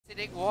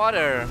Acidic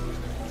water.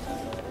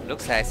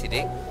 Looks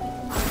acidic.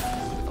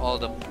 With all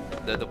the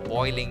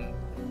boiling.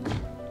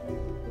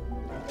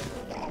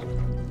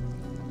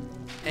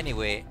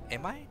 Anyway,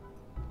 am I?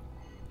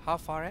 How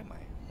far am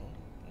I?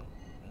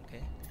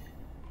 Okay.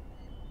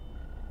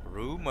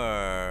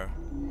 Rumor.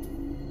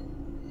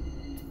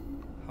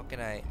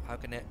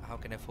 How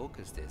can I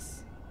focus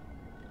this?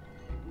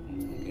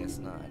 Guess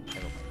not.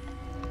 Never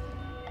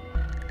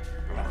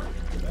mind.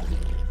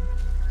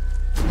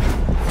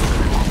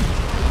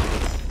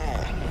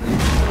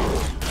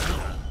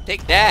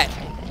 Take that!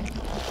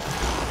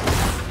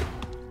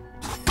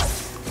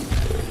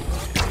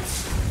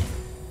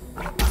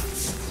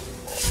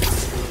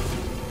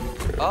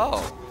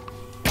 Oh!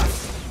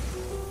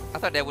 I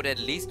thought that would at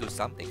least do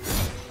something.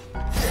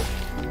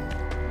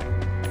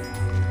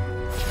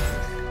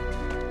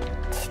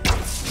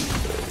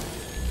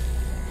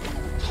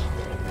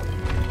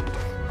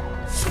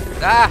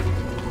 Ah!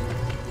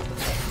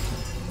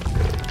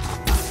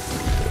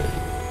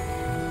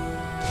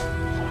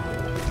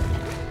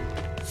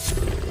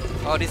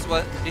 Oh,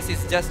 this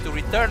is just to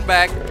return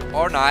back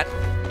or not.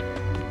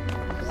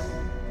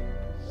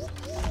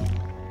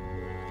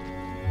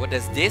 What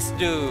does this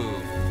do?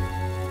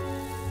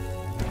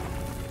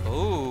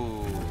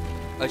 Oh,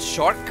 a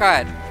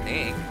shortcut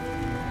thing.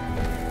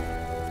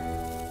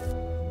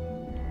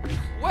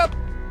 Well,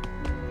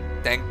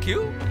 thank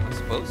you, I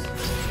suppose.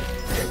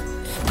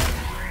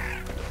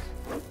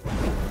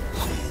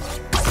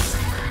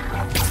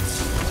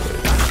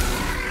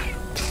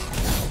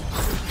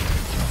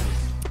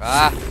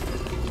 Ah.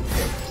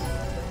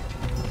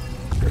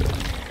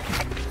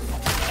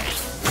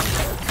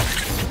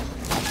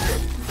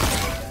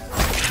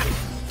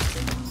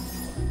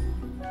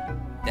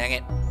 Dang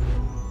it.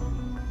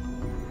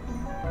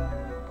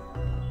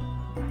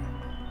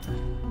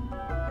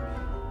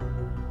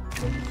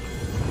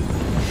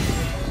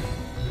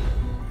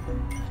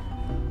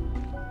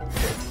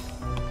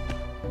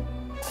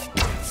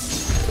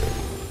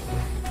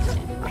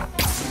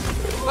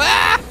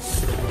 Ah!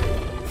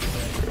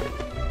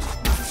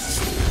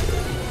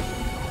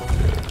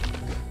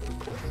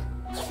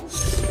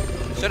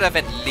 Should have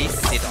at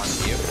least sit on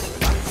here.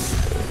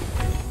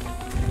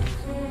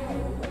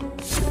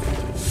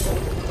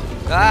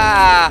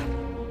 Ah!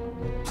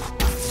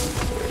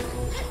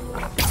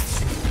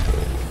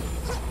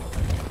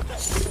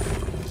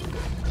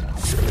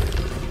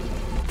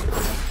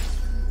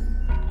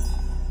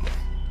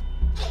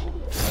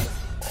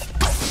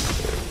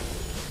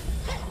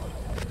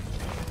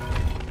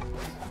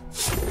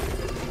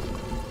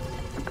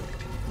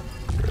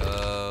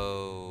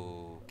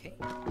 Okay.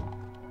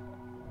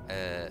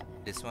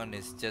 This one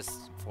is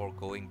just for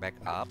going back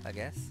up, I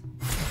guess.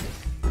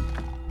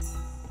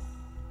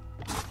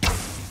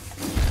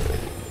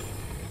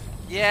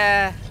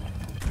 Yeah.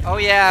 Oh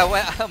yeah,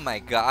 well, oh my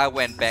god, I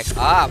went back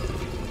up.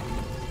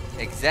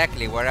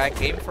 Exactly where I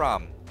came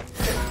from.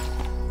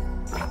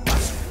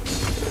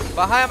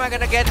 But how am I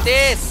gonna get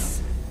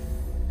this?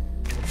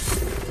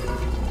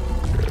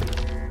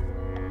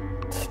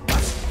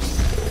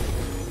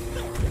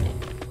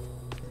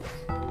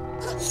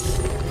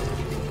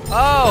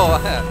 Oh,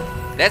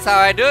 that's how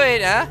I do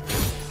it, huh?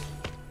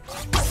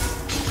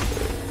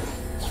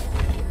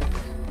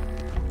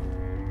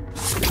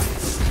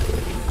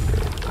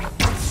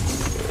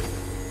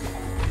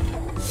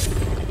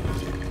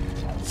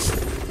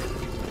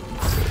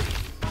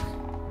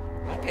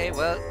 Okay,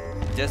 well,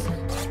 just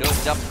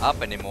don't jump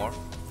up anymore.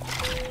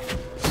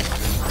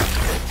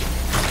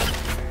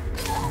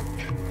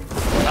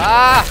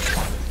 Ah!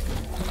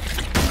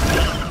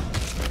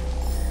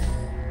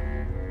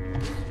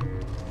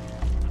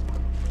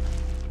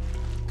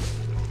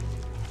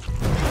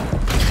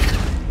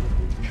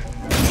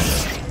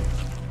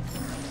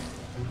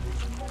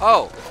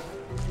 Oh,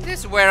 this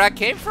is where I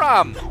came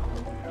from.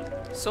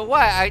 So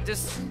why? I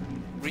just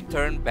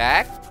return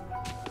back?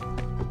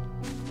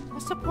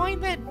 What's the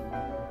point then?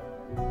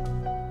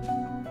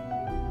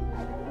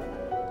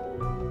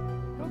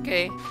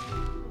 Okay.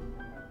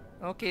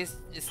 Okay,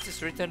 it's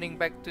just returning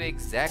back to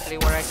exactly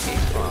where I came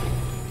from.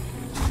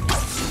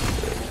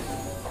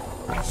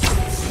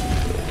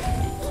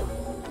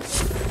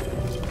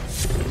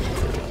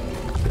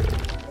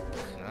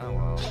 Oh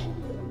well.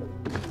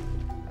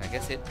 I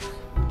guess it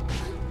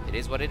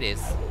is what it is.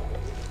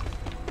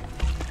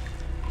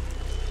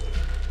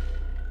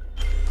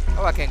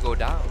 Oh, I can go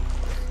down.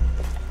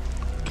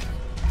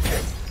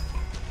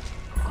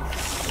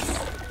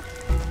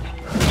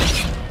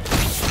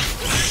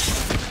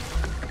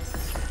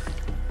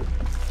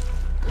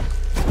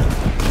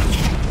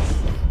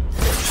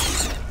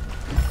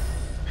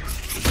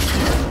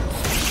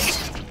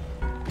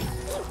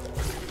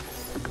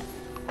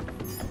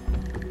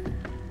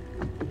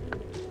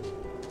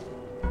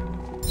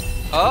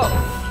 Oh,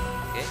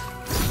 okay.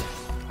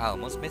 I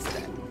almost missed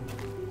that.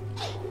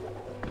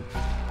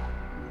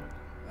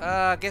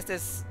 I guess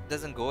this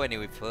doesn't go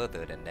any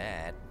further than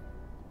that.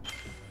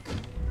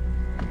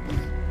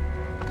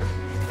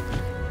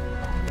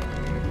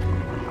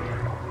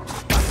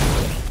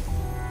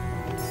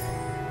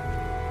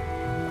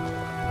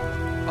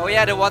 Oh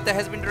yeah, the water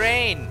has been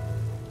drained.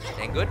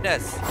 Thank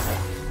goodness.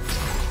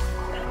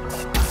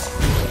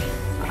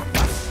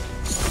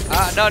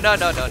 No.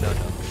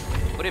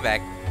 Put it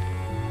back.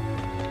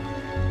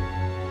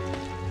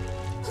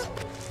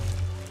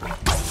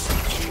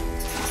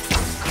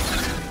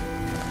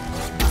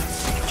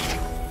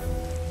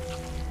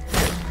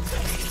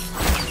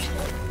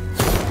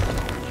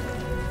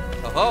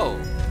 Oh,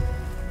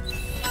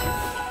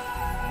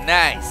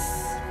 nice.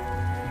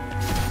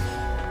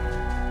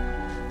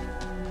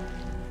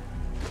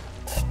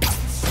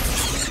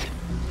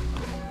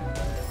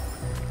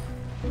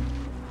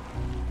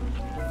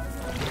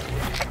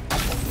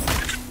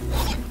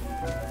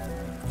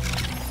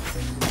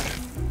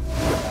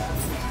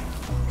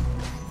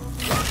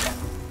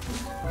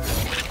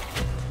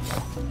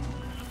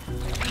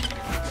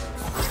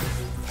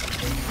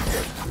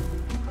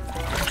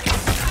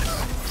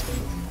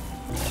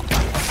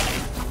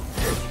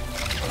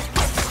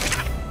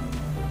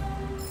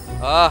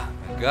 Oh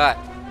my god.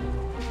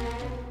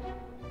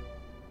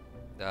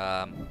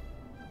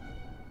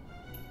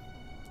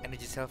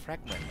 Energy cell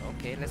fragment.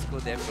 Okay, let's go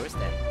there first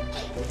then.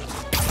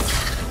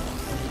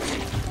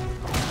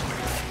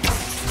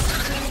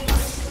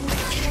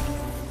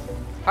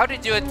 How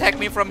did you attack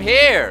me from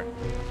here?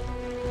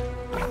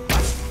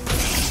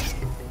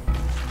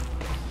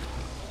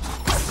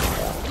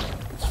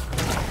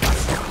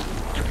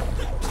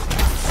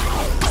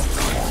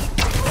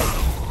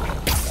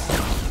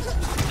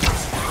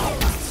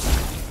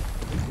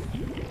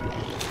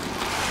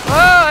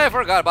 I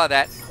forgot about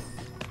that.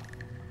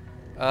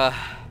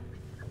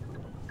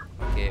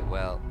 Okay,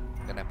 well,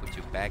 I'm gonna put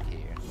you back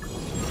here.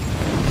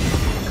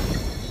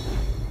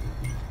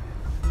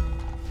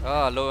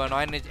 Oh, low on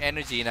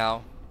energy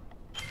now.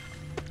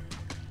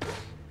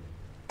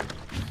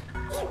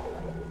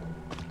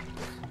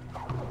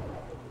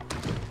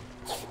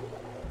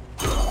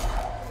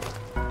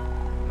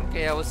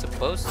 Okay, I was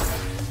supposed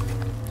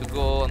to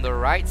go on the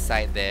right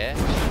side there.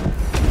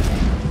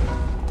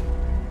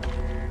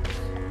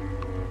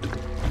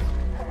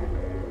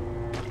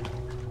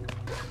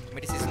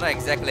 Not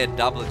exactly a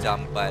double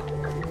jump, but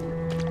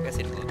I guess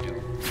it will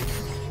do.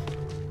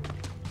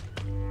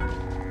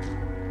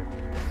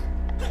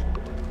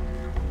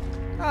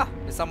 Ah,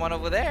 there's someone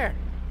over there.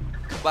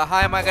 But how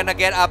am I gonna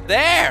get up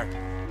there?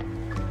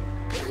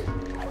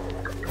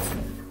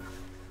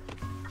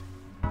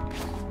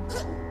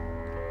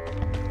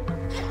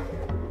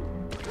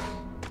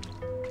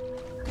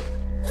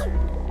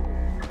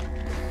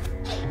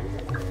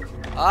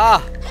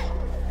 Ah!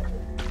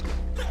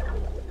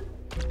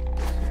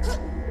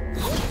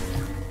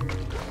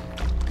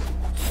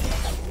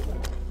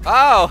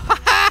 Oh,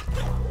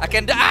 I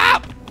can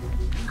up.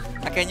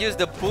 I can use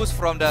the boost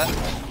from the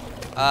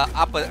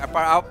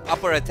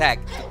upper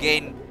attack to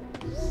gain.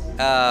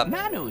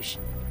 Nanush.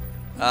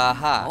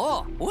 Aha.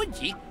 Oh,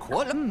 uji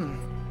kolam.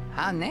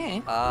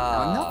 Hane.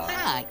 No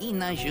ha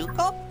ina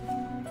juko.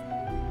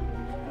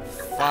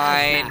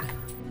 Fine.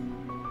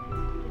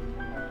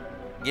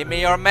 Give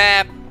me your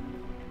map.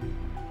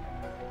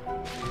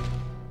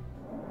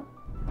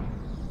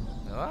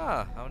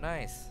 Ah, how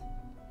nice.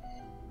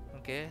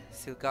 Okay,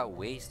 still got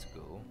ways to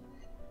go.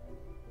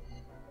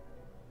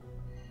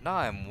 Now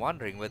I'm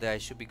wondering whether I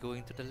should be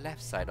going to the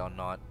left side or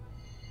not.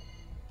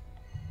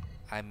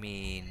 I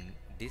mean,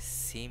 this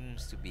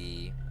seems to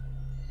be...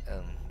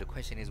 the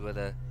question is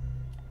whether...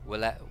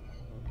 Will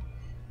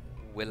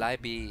I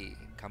be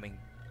coming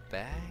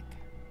back?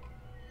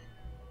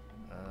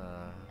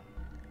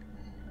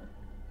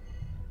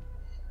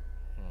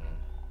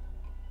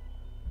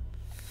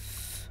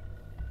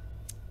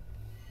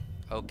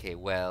 Okay,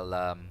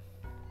 well,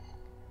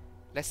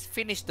 let's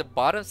finish the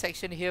bottom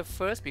section here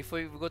first before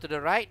we go to the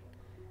right.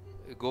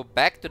 We go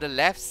back to the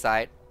left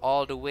side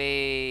all the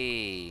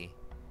way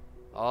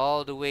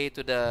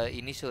to the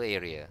initial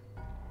area,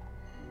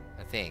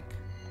 I think.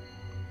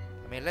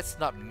 I mean, let's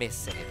not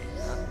miss anything,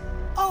 huh?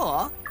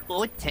 Oh,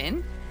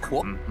 Oten.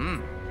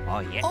 Oh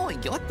yeah. Oh,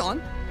 yoton.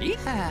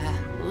 Yeah,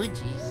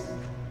 uji.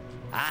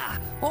 Ah,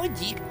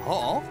 uji.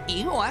 Oh,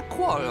 you are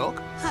Kwolok.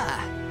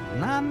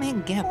 Ha,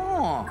 name get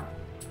oh.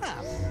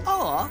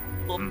 Oh,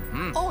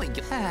 oh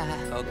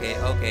yeah.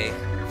 Okay.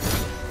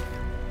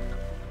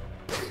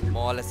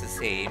 More or less the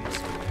same.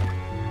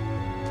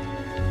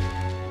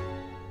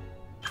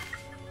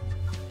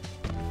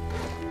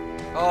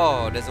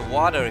 Oh, there's a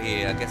water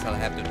here. I guess I'll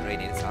have to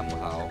drain it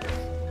somehow.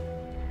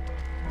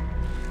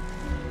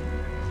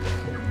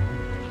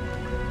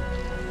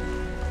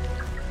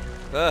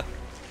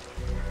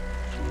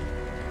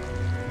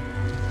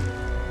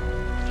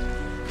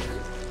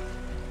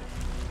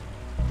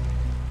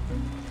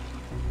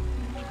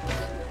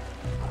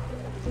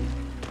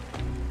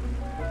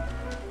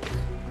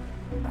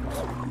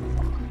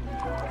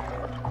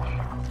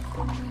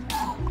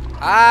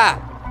 Ah!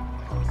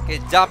 Okay,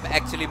 jump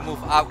actually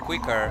move up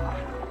quicker.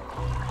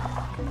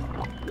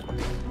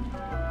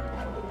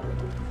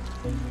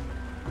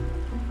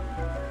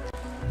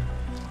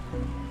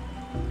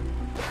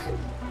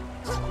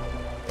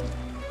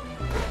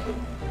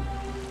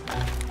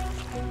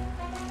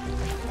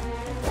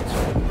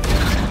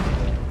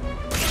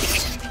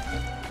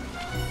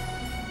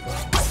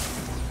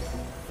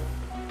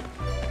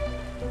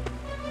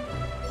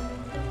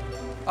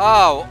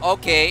 Oh,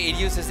 okay. It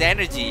uses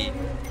energy.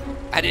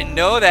 I didn't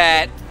know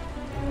that.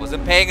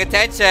 Wasn't paying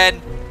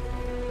attention.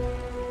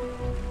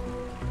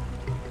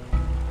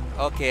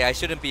 Okay, I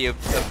shouldn't be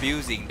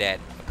abusing that,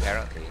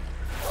 apparently.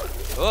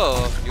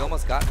 Oh, you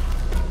almost got me.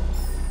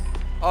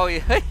 Oh, you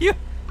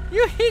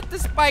hit the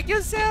spike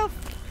yourself.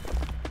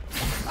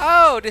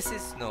 Oh, this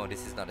is not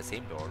the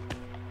same door.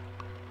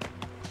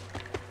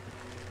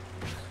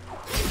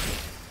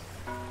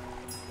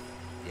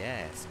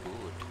 Yes,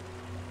 good.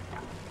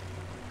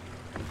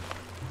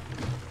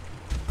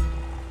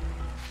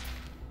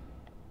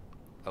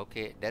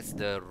 Okay, that's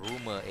the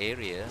rumor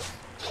area.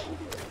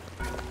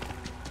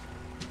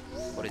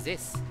 What is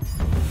this?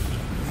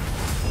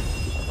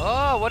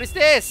 Oh, what is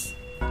this?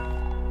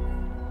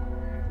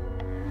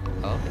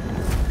 Oh.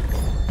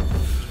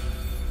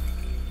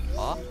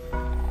 Oh.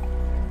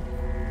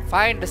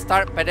 Find the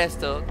start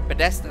pedestal.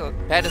 Okay.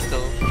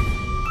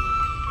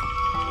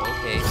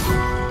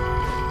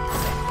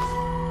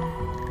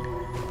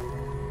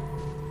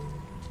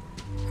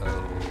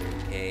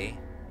 Okay.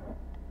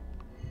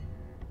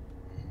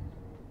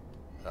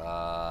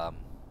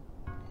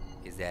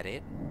 Is that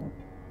it?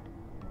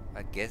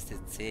 I guess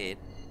that's it.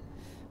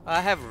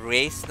 I have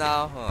race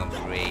now. Oh,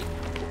 great.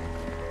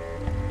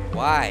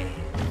 Why?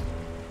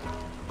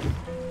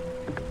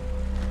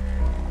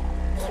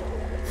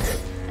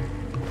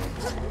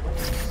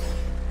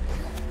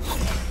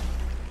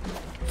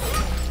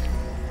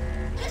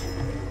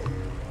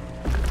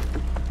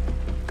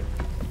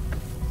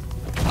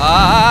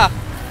 Ah!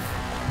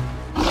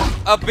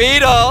 A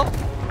beetle!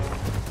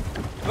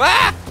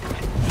 Ah!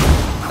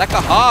 Like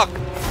a hawk!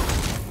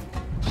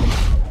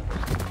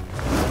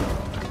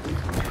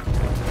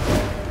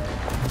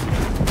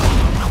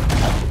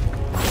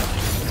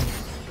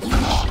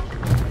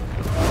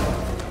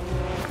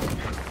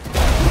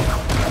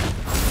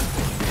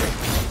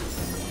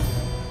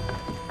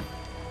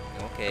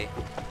 Okay.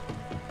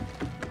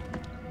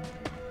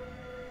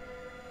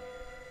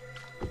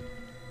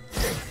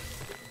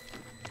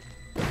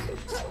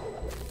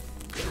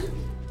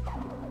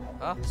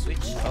 Oh, switch.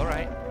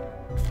 Alright.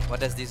 What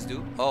does this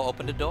do? Oh,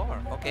 open the door.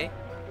 Okay.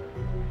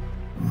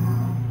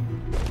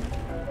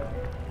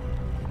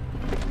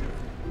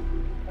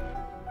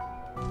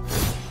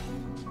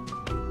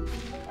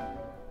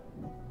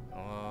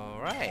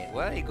 Alright.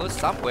 Well, it goes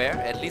somewhere.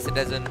 At least it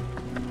doesn't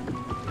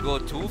go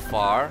too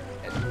far.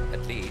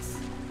 At least.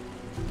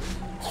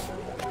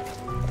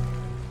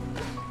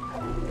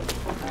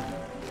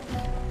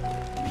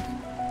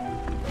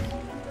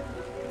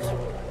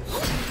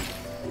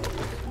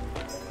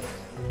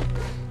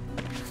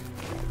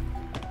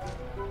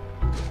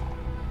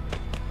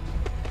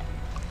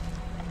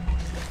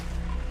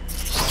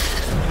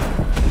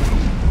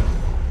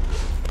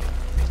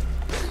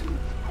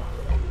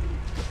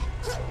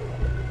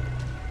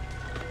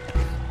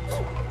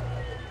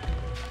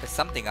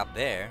 Something up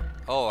there.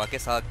 Oh, I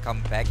guess I'll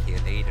come back here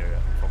later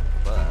from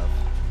above.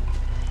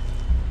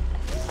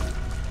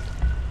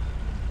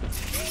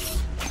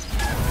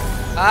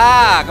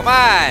 Ah, come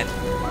on!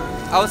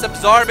 I was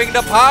absorbing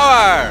the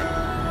power!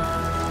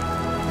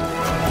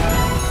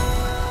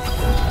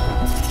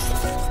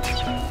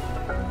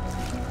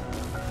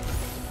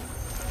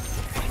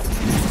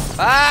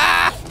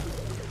 Ah!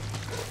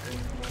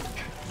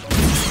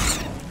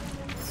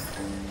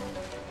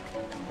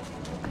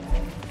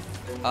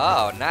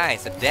 Oh,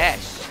 nice, a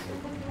dash.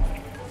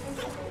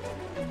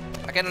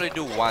 I can only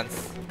do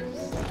once.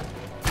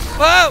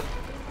 Whoa!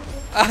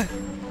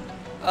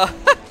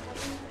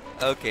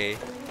 Okay.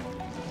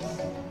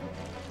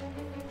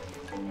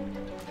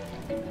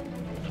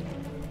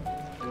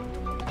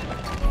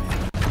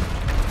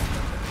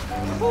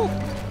 Whew.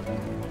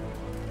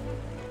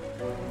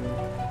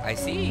 I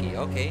see,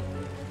 okay.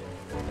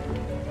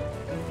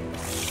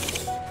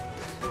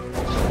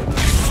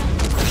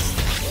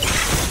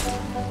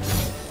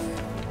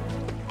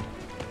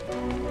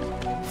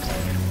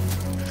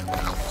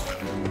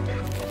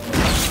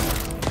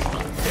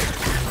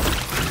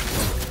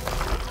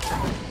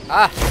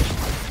 Ah!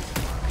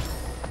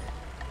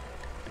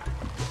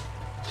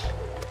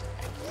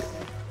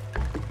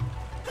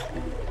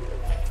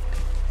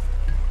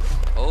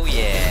 Oh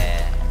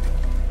yeah!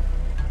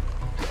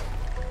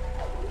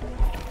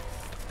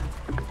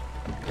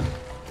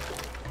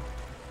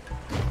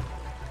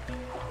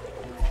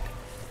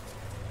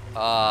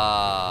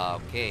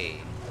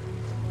 Okay.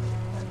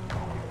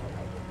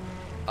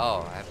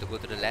 Oh, I have to go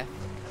to the left?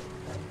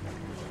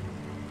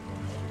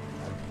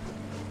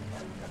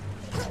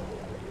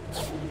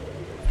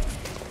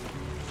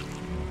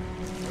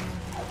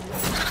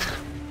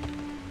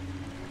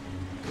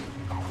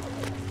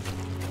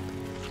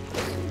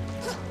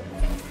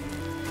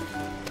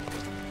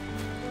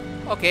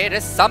 Okay,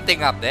 there's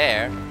something up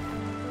there.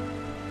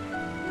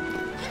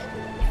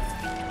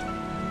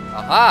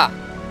 Aha!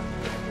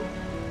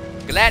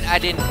 Glad I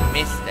didn't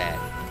miss that.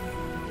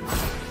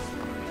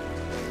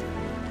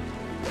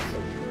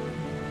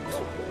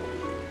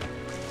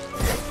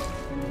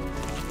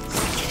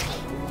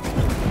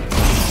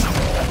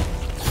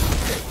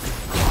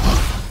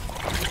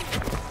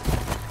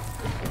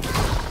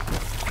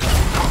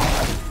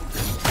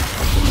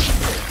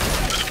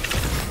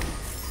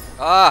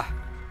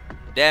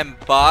 Damn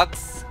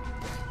bugs.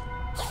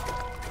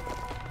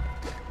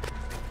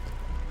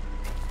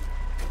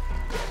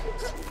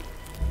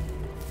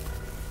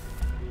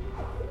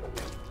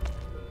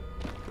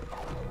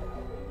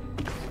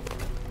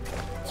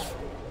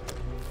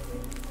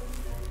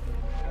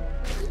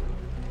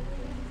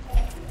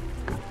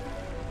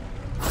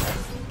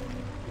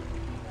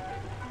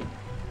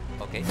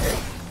 Okay.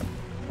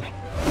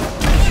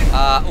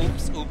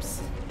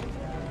 Oops.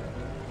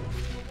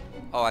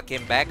 Oh, I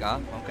came back, huh?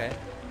 Okay.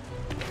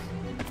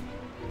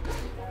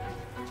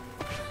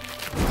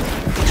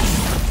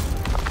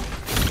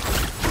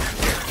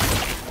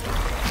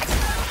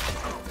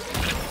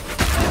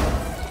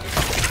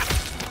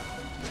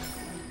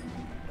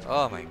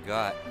 Oh my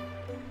god.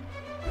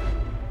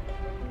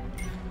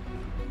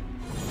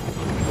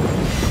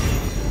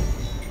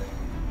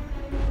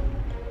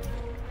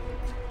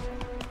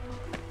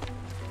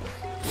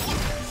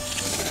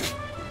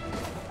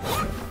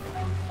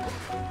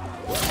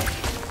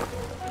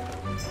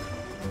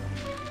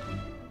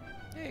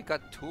 Yeah,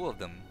 got 2 of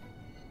them.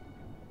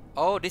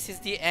 Oh, this is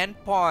the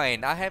end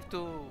point. I have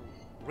to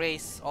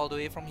race all the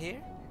way from here?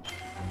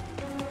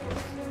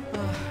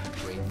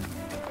 Great.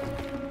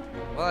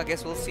 Well, I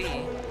guess we'll see.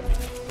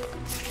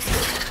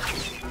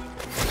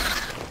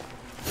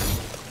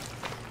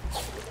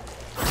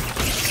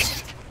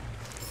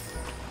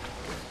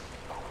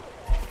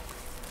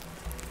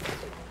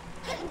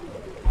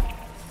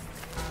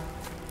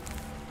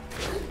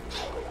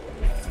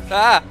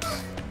 Ah!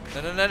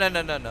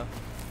 No.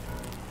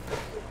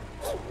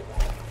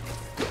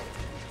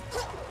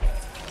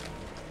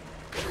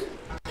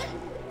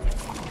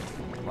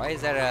 Why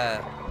is there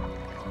a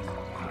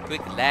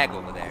quick lag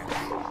over there?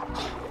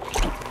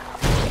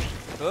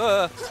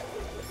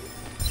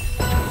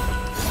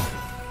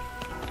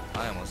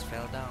 I almost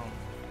fell down.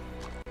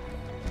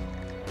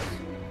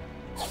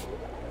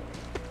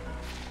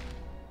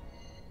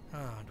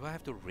 Do I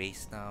have to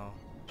race now?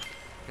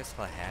 Guess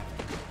I'll have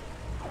to.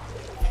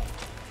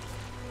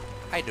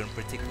 I don't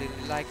particularly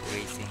like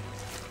racing.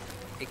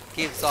 It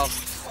gives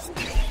off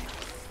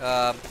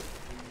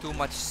too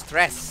much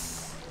stress.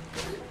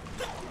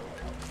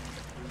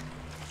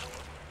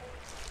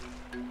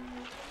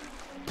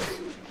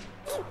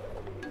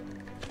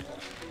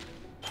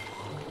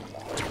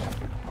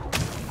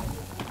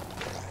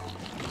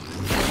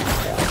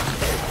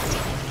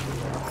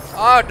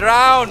 Oh,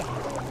 drown!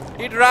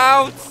 He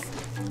drowns!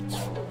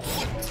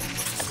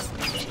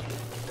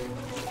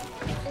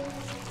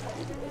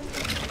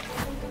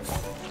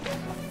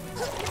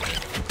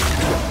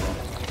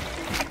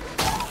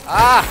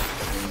 Ah!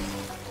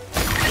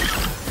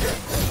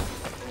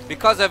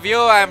 Because of you,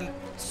 I'm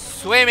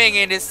swimming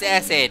in this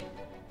acid.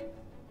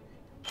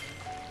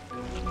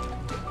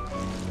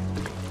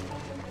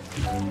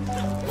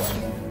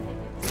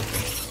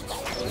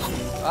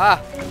 Ah!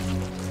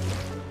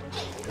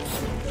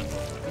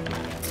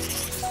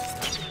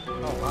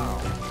 Oh,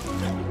 wow.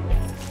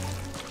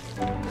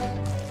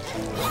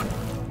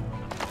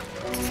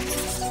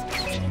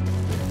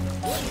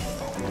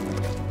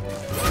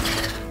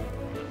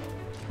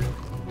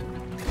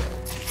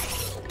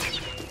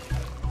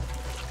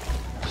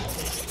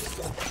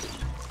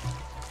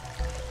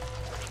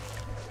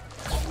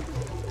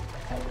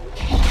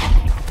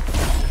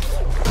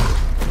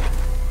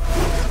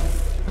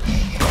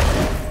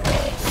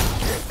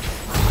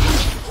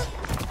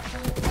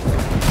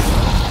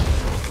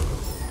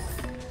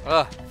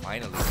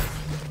 Finally.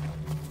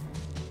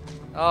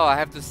 Oh, I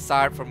have to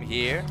start from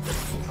here.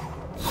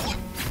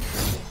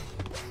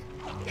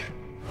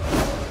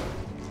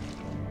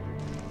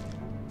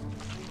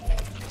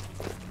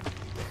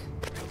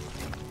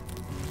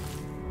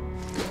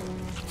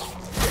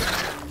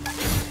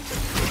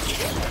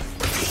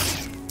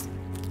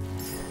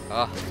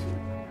 Oh.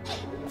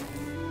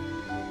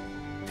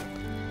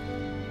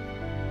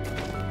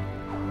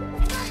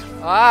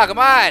 Ah, come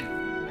on!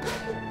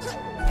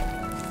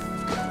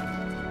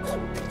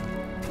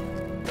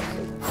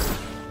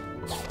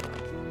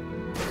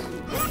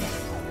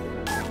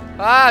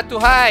 Ah, too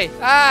high!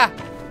 Ah!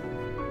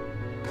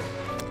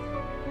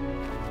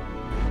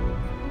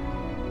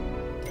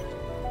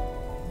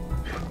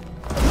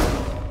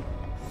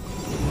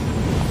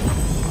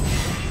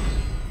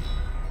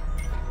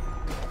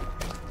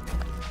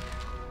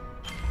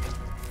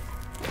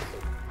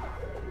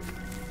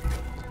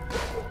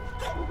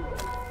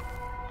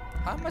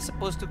 How am I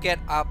supposed to get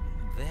up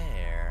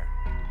there?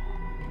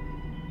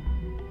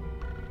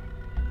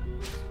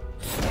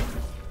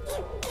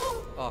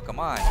 Oh, come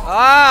on.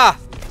 Ah!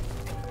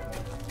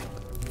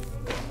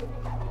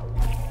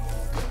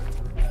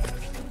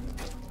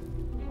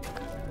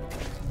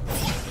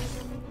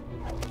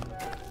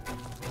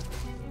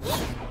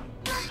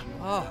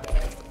 Oh.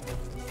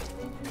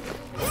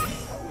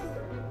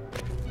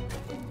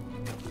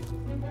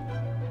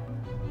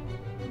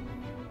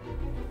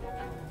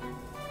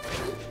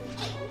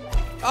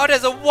 Oh,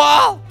 there's a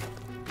wall!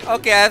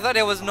 Okay, I thought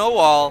there was no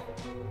wall.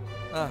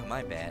 Oh,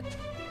 my bad.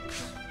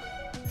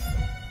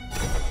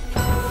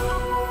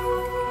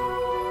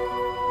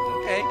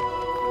 Okay.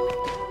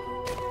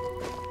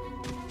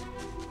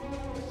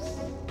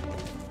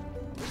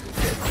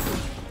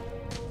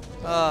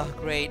 Oh,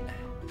 great.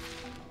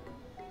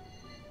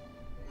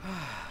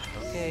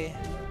 Okay.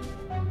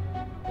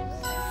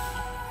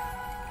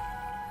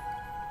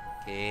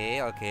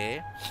 Okay,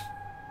 okay.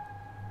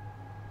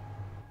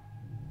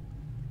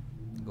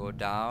 Go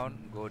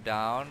down, go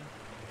down.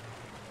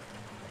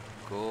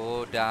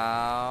 Go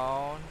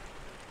down.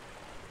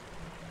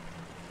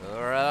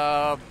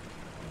 Up.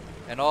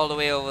 And all the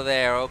way over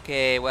there.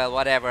 Okay, well,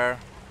 whatever.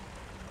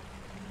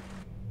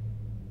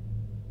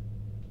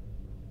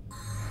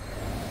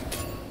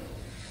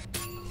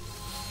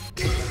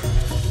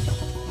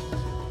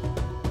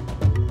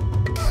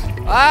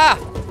 Ah!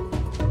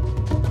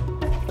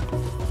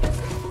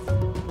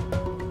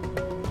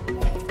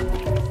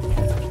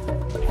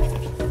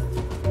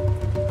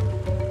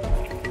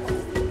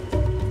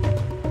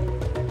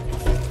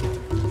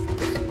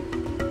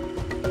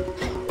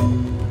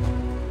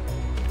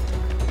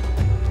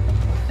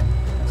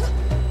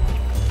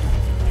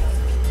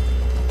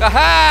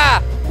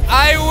 Aha!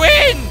 I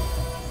win!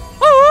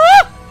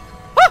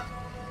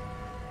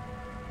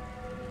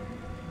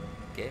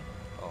 Okay.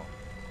 Oh.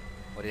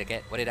 What did I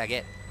get? What did I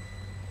get?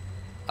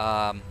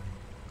 Oh.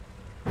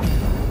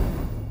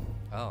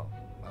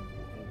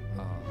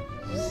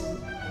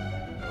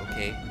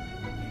 Okay.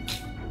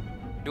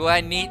 Do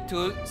I need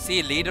to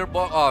see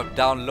leaderboard of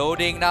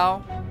downloading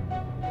now?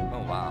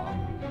 Oh wow.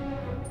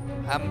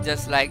 I'm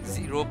just like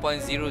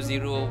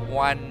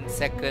 0.001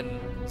 second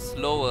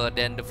slower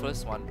than the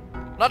first one.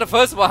 Not the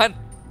first one.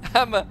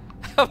 I'm a,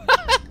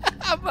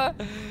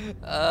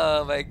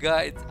 oh my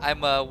god.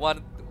 I'm a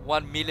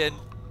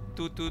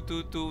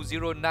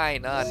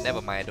 1,000,000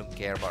 never mind. I don't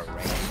care about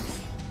rank.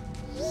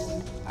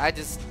 I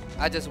just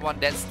want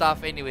that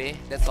stuff anyway.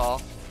 That's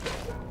all.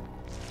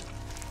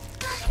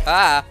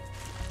 Ah.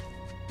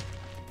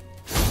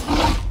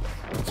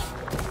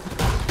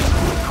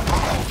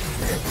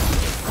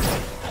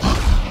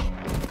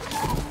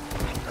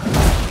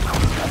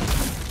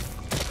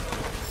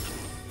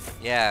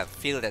 Yeah,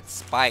 feel that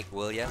spike,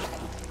 will ya?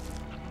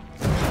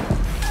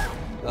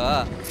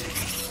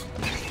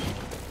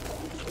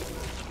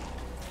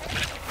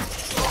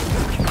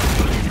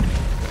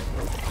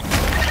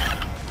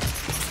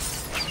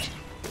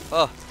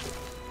 Oh.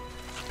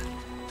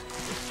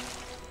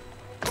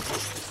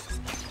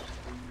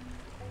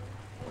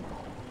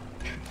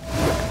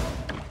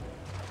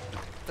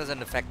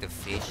 Doesn't affect the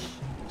fish.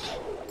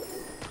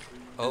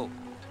 Oh.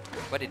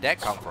 Where did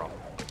that come from?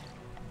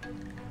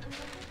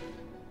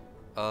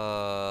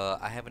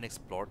 I haven't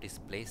explored this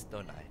place,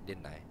 didn't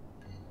I?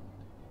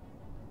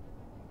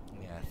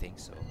 Yeah, I think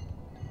so.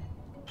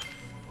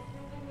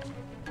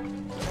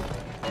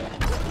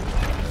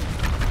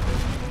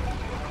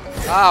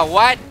 Ah,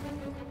 what?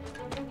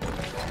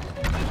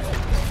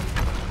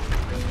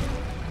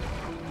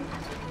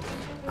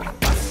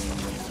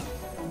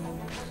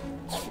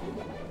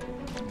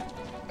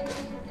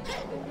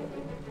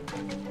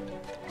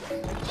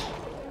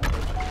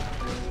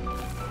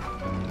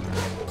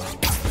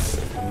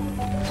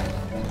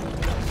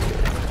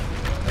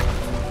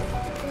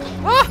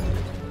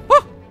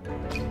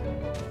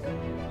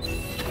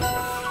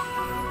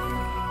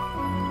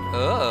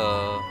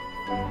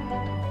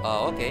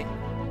 Oh, okay.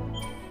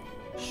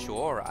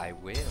 Sure, I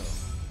will.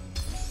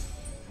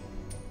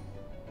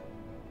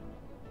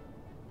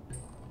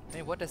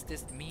 Hey, what does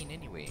this mean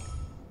anyway?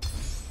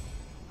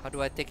 How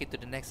do I take it to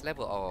the next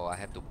level? Oh, I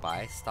have to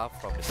buy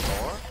stuff from the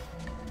store?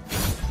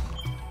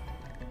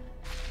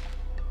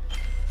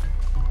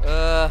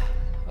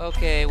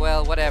 Okay,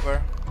 well,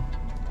 whatever.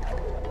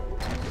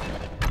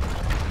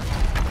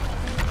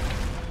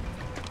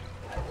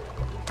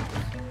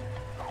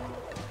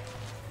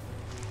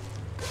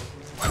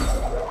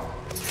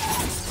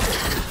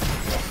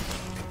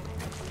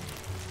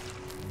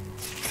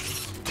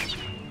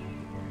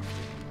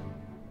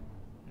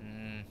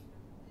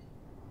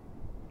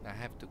 I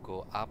have to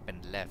go up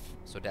and left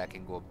so that I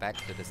can go back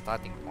to the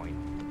starting point.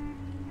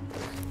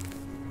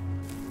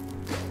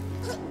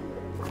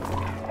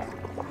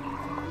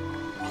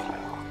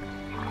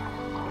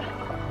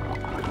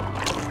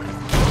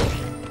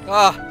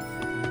 Ah!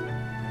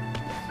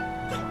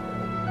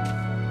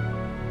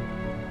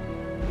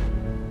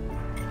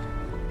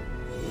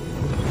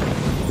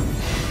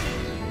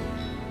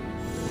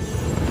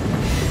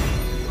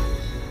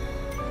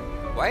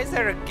 Why is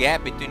there a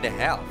gap between the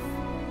health?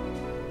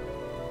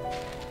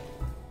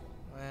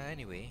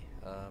 Anyway,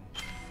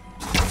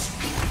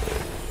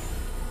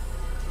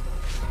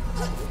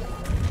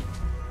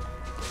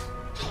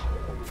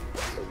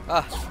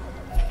 ah.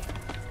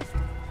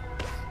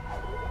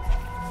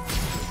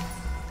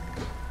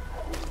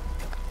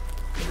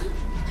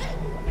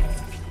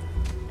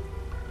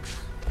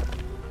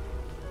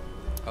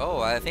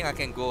 Oh, I think I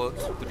can go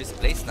to this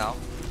place now.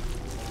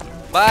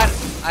 But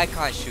I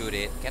can't shoot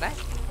it, can I?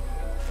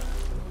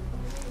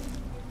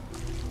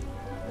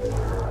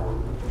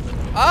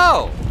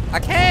 Oh, I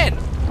can!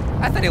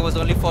 I thought it was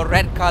only for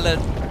red colored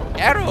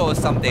arrow or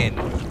something.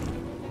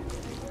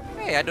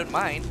 Hey, I don't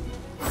mind.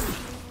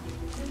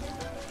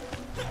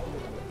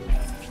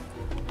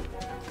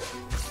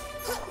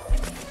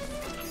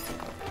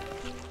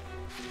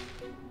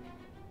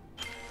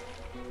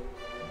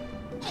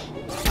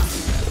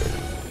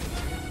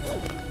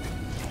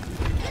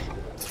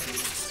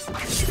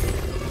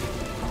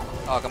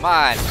 come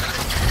on.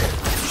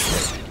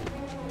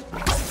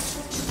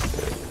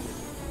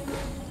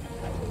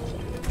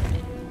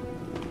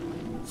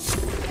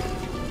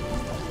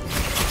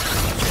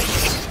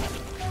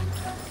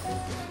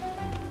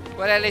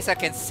 Well, at least I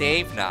can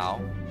save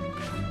now.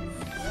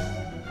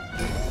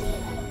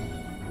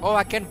 Oh,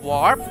 I can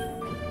warp?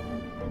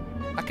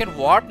 I can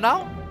warp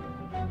now?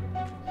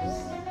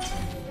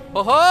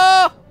 Oh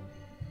ho!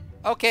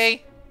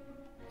 Okay.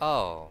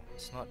 Oh,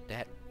 it's not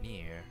that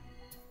near.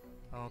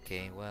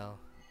 Okay, well.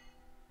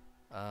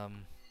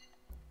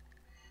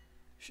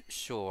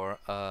 Sure.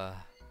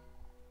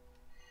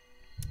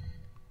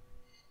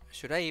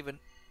 Should I even...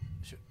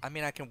 I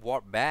mean, I can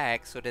warp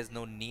back, so there's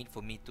no need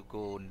for me to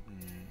go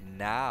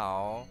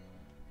now.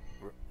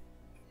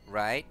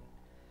 Right?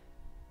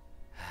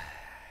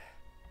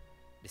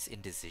 This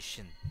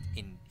indecisions.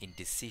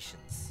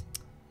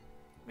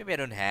 Maybe I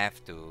don't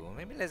have to.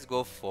 Maybe let's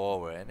go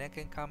forward and I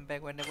can come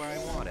back whenever I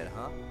want it,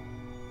 huh?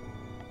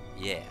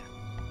 Yeah.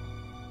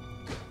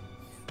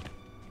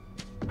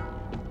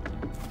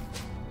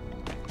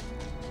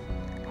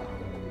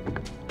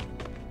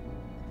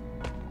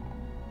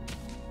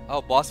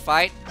 Oh, boss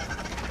fight?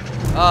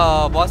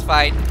 Oh, boss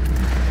fight.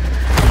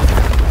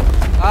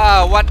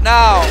 Ah, what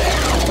now?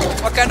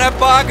 What kind of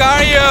bug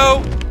are you?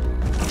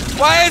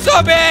 Why is it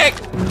so big?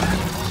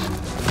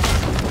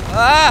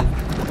 Ah!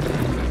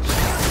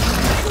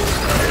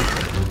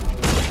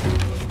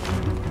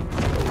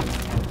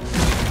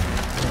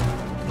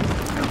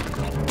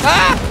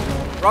 Ah!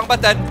 Wrong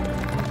button.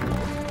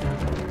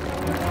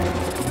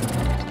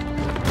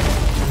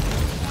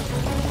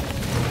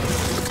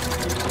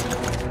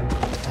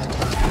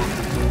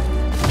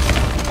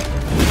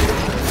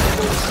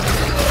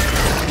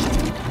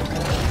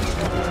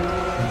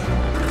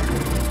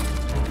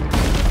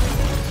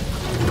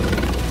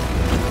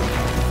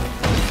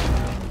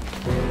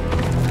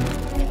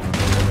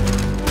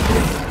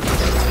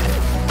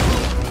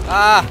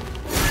 Ah!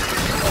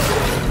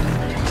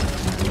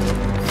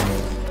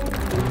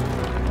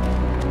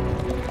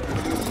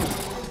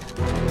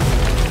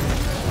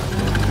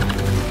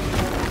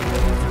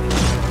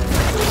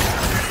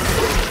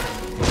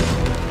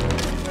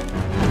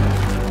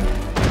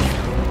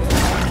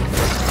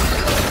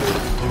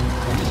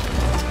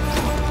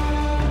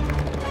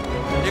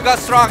 You got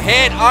strong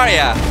head, are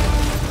ya?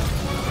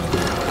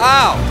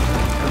 Ow!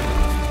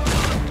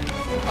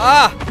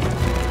 Ah!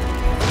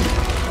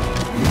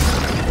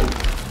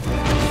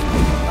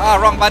 Ah,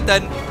 wrong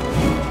button.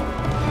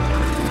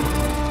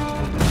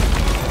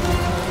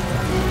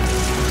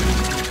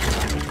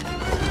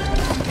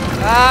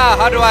 Ah,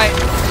 how do I?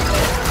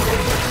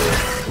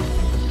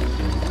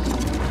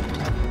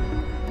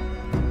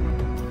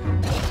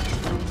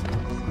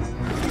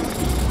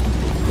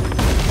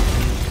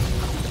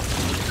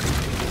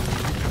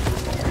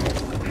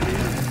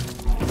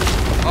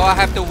 Oh, I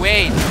have to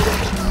wait.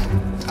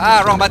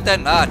 Ah, wrong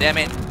button. Ah, damn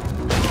it.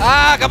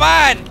 Ah, come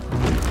on!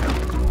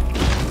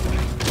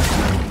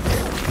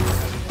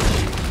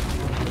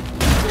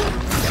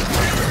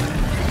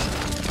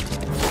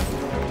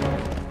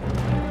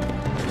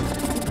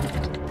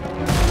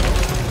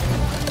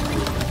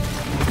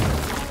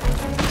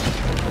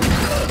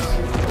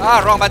 Ah,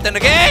 wrong button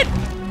again!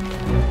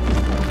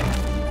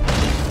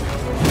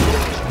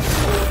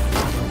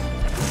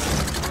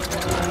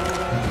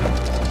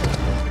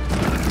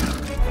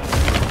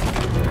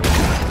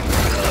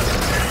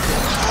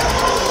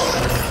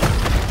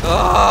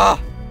 Oh,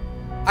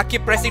 I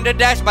keep pressing the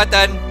dash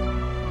button.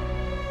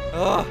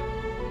 Oh.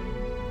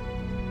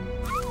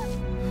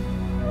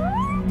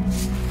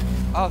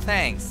 Oh,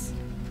 thanks.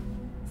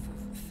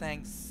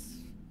 Thanks.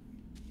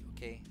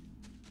 Okay.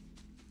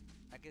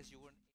 I guess you weren't